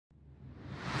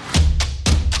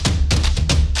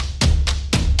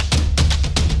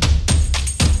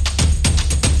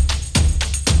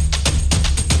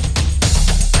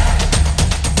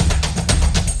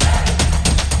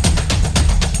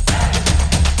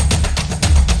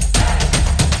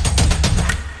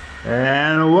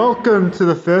And welcome to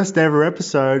the first ever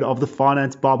episode of the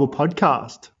Finance Bible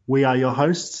podcast. We are your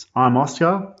hosts. I'm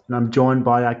Oscar, and I'm joined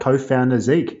by our co-founder,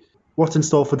 Zeke. What's in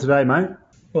store for today, mate?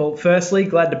 Well, firstly,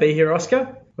 glad to be here,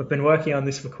 Oscar. We've been working on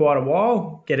this for quite a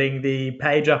while, getting the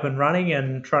page up and running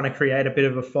and trying to create a bit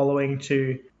of a following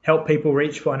to help people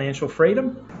reach financial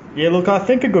freedom. Yeah, look, I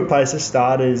think a good place to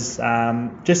start is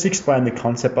just explain the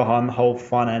concept behind the whole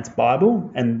Finance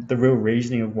Bible and the real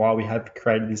reasoning of why we have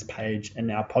created this page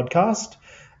and our podcast.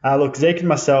 Look, Zeke and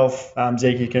myself,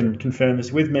 Zeke, you can confirm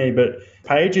this with me, but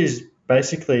page is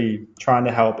basically trying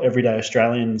to help everyday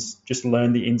Australians just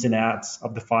learn the ins and outs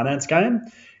of the finance game.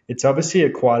 It's obviously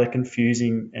quite a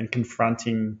confusing and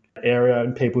confronting area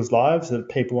in people's lives that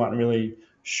people aren't really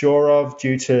sure of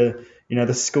due to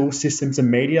the school systems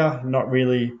and media not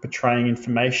really portraying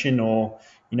information or,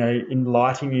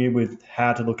 enlightening you with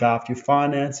how to look after your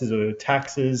finances or your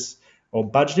taxes or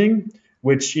budgeting,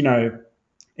 which, in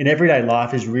everyday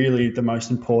life is really the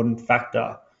most important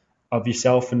factor of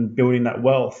yourself and building that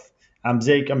wealth.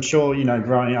 Zeke, I'm sure,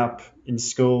 growing up in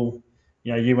school,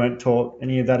 you weren't taught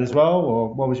any of that as well,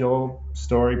 or what was your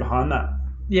story behind that?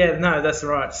 Yeah, no, that's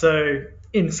right. So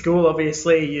in school,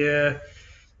 obviously, you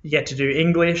get to do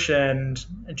English and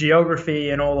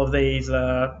geography and all of these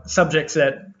subjects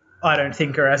that I don't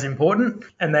think are as important.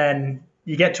 And then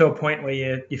you get to a point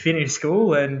where you finish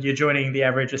school and you're joining the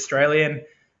average Australian,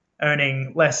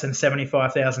 earning less than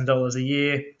 $75,000 a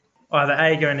year, either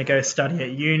A, going to go study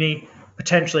at uni,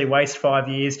 potentially waste 5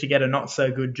 years to get a not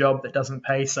so good job that doesn't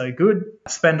pay so good,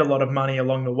 spend a lot of money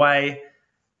along the way,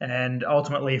 and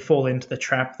ultimately fall into the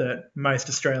trap that most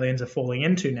Australians are falling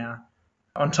into now.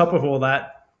 On top of all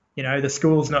that, the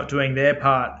school's not doing their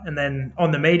part. And then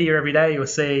on the media every day, you'll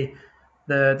see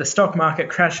the stock market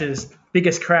crashes,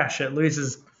 biggest crash, it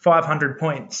loses 500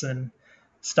 points and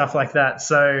stuff like that.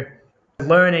 So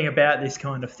learning about this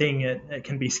kind of thing, it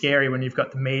can be scary when you've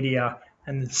got the media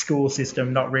and the school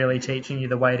system not really teaching you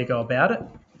the way to go about it.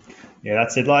 Yeah,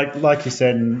 that's it. Like you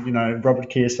said, Robert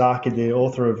Kiyosaki, the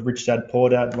author of Rich Dad Poor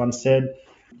Dad, once said,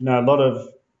 a lot of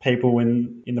people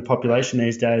in the population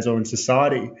these days or in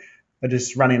society are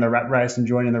just running the rat race and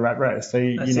joining the rat race. So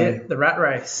the rat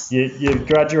race. You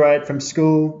graduate from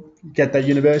school, get that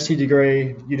university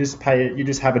degree, you just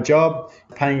have a job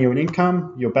paying you an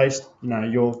income. You're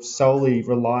you're solely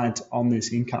reliant on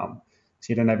this income.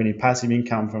 So you don't have any passive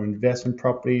income from investment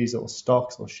properties or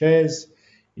stocks or shares.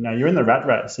 You're in the rat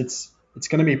race. It's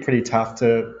going to be pretty tough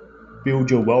to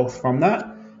build your wealth from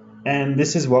that. And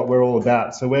this is what we're all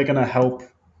about. So we're going to help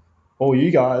all you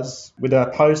guys with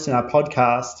our post and our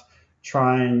podcast,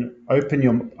 try and open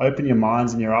your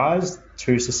minds and your eyes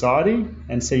to society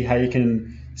and see how you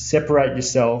can separate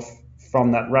yourself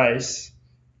from that race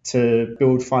to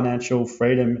build financial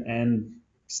freedom and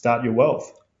start your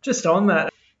wealth. Just on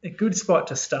that, a good spot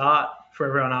to start for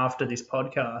everyone after this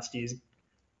podcast is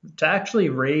to actually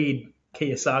read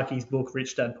Kiyosaki's book,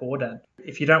 Rich Dad Poor Dad.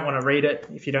 If you don't want to read it,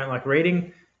 if you don't like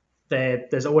reading,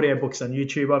 there's audiobooks on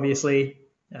YouTube, obviously.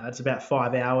 It's about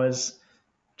 5 hours.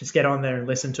 Just get on there and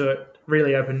listen to it.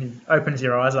 Really opens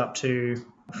your eyes up to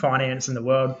finance in the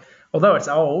world. Although it's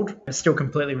old, it's still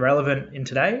completely relevant in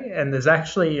today. And there's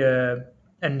actually a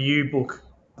new book,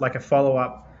 like a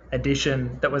follow-up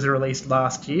edition that was released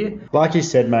last year. Like you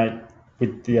said, mate,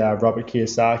 with the Robert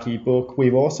Kiyosaki book,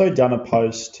 we've also done a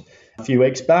post a few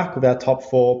weeks back with our top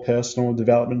 4 personal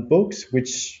development books,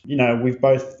 which, we've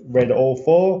both read all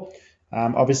 4.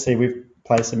 Obviously, we've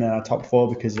placed them in our top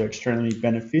 4 because they're extremely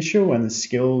beneficial and the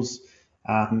skills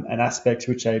and aspects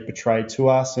which they portray to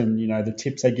us and, the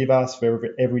tips they give us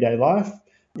for everyday life,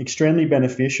 extremely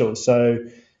beneficial. So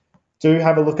do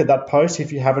have a look at that post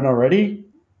if you haven't already.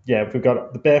 Yeah, we've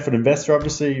got The Barefoot Investor,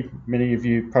 obviously. Many of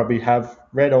you probably have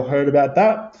read or heard about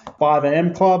that. 5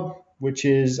 a.m. Club, which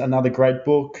is another great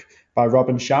book by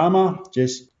Robin Sharma,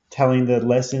 just telling the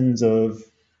lessons of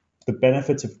the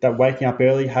benefits that waking up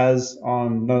early has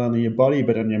on not only your body,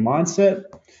 but on your mindset.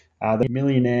 The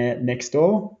Millionaire Next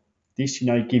Door. This,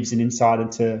 gives an insight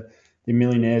into the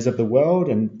millionaires of the world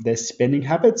and their spending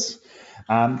habits.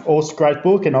 Also great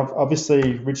book, and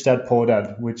obviously Rich Dad Poor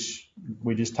Dad, which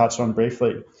we just touched on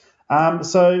briefly.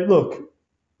 So look,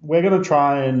 we're going to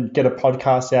try and get a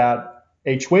podcast out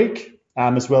each week,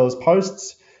 as well as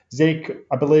posts. Zeke,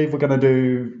 I believe we're going to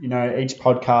do, each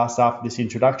podcast after this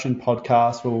introduction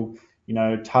podcast, we'll,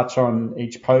 touch on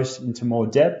each post into more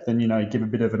depth and, give a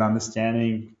bit of an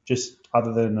understanding just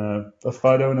other than a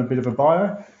photo and a bit of a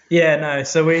bio. Yeah, no.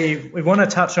 So we want to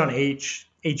touch on each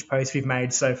post we've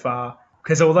made so far,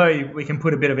 because although we can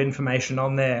put a bit of information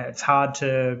on there, it's hard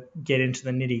to get into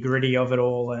the nitty gritty of it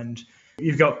all and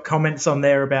you've got comments on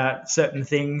there about certain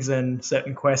things and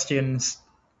certain questions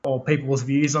or people's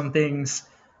views on things.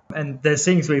 And there's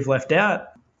things we've left out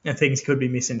and things could be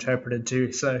misinterpreted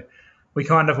too. So we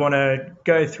kind of want to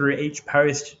go through each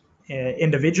post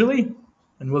individually,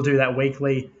 and we'll do that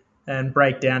weekly and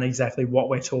break down exactly what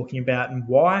we're talking about and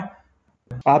why.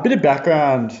 A bit of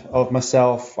background of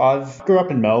myself. I grew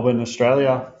up in Melbourne,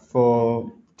 Australia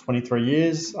for 23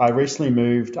 years. I recently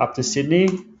moved up to Sydney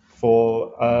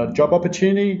for a job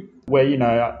opportunity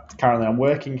where, currently I'm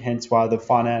working, hence why the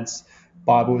Finance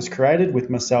Bible was created with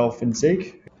myself and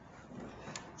Zeke.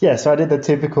 Yeah, so I did the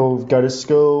typical go to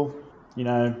school,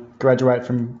 graduate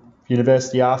from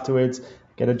university afterwards,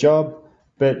 get a job.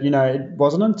 But, it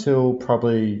wasn't until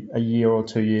probably a year or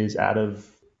 2 years out of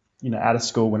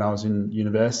school when I was in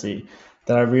university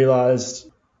that I realized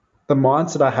the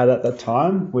mindset I had at that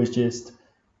time was just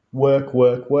work.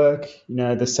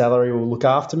 The salary will look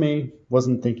after me.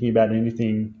 Wasn't thinking about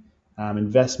anything,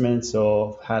 investments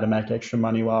or how to make extra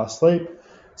money while I sleep.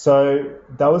 So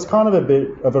that was kind of a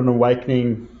bit of an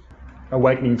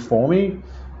awakening for me,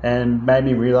 and made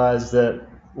me realize that,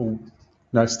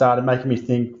 started making me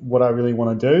think what I really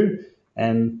want to do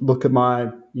and look at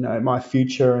my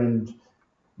future and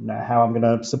how I'm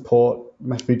going to support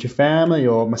my future family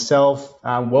or myself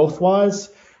wealth-wise.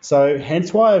 So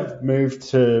hence why I've moved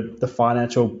to the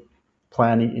financial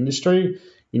planning industry.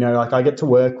 I get to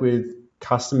work with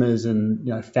customers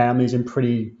and families in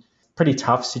pretty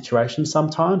tough situations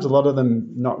sometimes. A lot of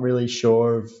them not really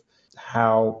sure of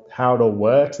how it all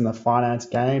works in the finance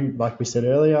game, like we said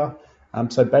earlier.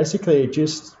 So basically,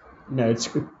 it's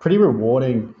pretty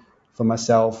rewarding for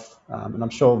myself, and I'm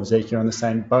sure Zeke, you're on the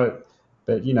same boat.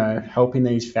 But helping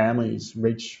these families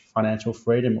reach financial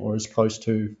freedom or as close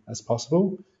to as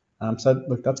possible. So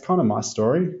look, that's kind of my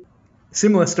story.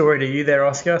 Similar story to you there,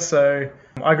 Oscar. So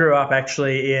I grew up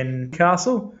actually in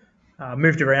Newcastle,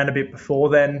 moved around a bit before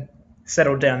then,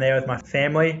 settled down there with my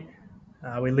family.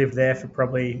 We lived there for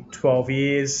probably 12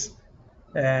 years,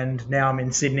 and now I'm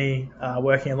in Sydney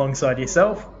working alongside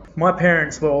yourself. My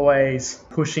parents were always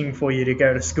pushing for you to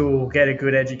go to school, get a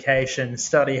good education,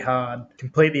 study hard,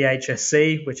 complete the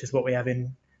HSC, which is what we have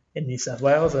in New South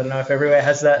Wales. I don't know if everywhere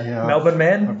has that. Yeah, Melbourne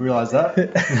man. I've realised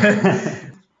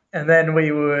that. And then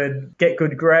we would get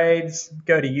good grades,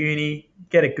 go to uni,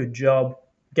 get a good job,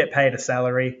 get paid a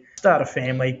salary, start a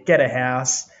family, get a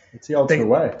house. It's the old school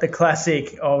way. The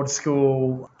classic old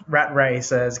school rat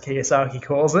race, as Kiyosaki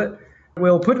calls it.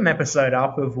 We'll put an episode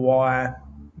up of why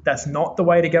that's not the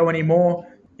way to go anymore.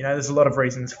 There's a lot of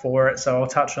reasons for it, so I'll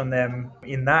touch on them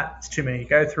in that. It's too many to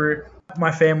go through.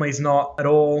 My family's not at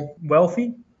all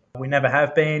wealthy. We never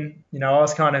have been. I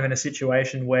was kind of in a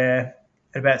situation where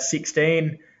at about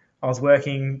 16, I was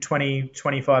working 20,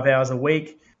 25 hours a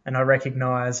week, and I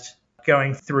recognised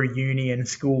going through uni and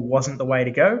school wasn't the way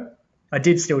to go. I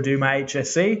did still do my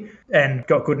HSC and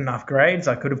got good enough grades.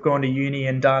 I could have gone to uni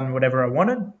and done whatever I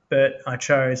wanted, but I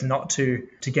chose not to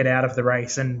get out of the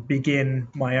race and begin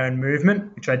my own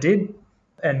movement, which I did.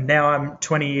 And now I'm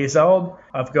 20 years old.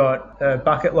 I've got a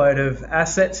bucket load of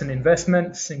assets and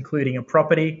investments, including a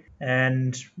property.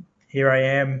 And here I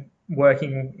am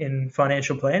working in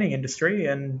financial planning industry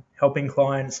and helping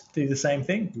clients do the same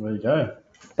thing. There you go.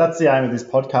 That's the aim of this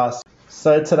podcast.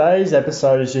 So today's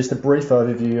episode is just a brief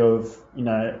overview of,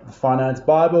 the Finance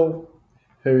Bible,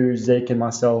 who Zeke and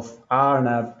myself are, and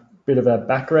a bit of our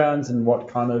backgrounds and what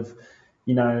kind of,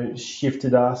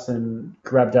 shifted us and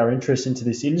grabbed our interest into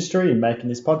this industry and making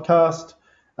this podcast.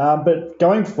 But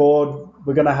going forward,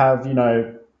 we're going to have,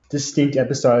 distinct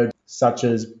episodes such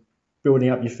as building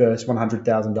up your first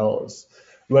 $100,000.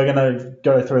 We're going to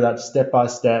go through that step by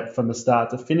step from the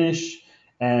start to finish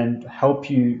and help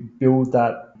you build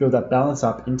that balance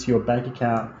up into your bank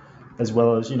account, as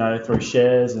well as, through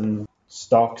shares and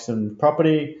stocks and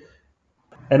property.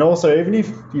 And also, even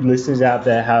if you listeners out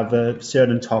there have a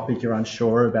certain topic you're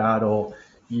unsure about, or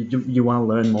you want to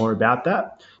learn more about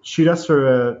that, shoot us through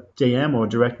a DM or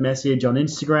direct message on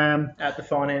Instagram. At the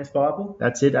Finance Bible.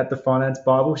 That's it, at the Finance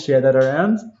Bible. Share that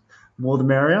around. More the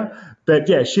merrier. But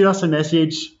yeah, shoot us a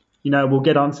message. We'll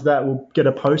get onto that. We'll get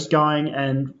a post going,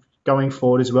 and going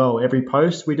forward as well, every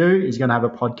post we do is going to have a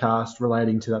podcast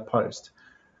relating to that post,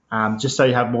 just so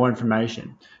you have more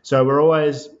information. So we're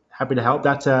always happy to help.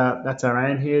 That's our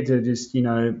aim here, to just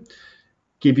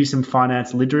give you some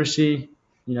finance literacy,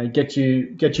 get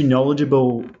you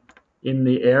knowledgeable in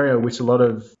the area which a lot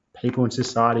of people in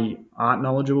society aren't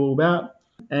knowledgeable about.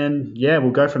 And yeah,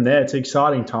 we'll go from there. It's an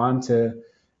exciting time to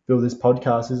build this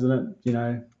podcast, isn't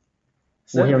it?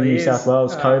 We're here in New South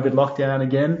Wales, COVID lockdown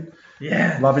again.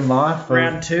 Yeah. Loving life.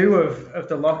 Round 2 of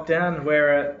the lockdown. We're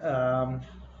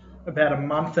at about a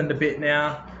month and a bit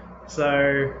now,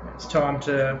 so it's time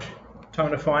to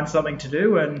find something to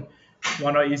do, and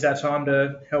why not use our time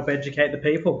to help educate the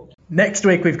people. Next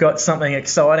week we've got something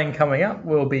exciting coming up.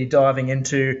 We'll be diving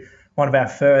into one of our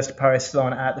first posts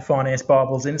on at the Finance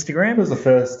Bible's Instagram. It was the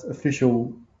first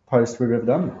official post we've ever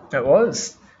done. It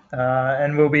was.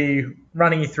 And we'll be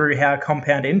running you through how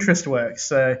compound interest works.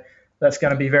 So that's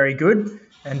going to be very good.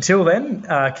 Until then,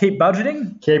 keep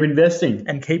budgeting. Keep investing.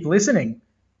 And keep listening.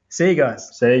 See you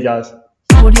guys. See you guys.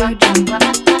 Audio Jungle.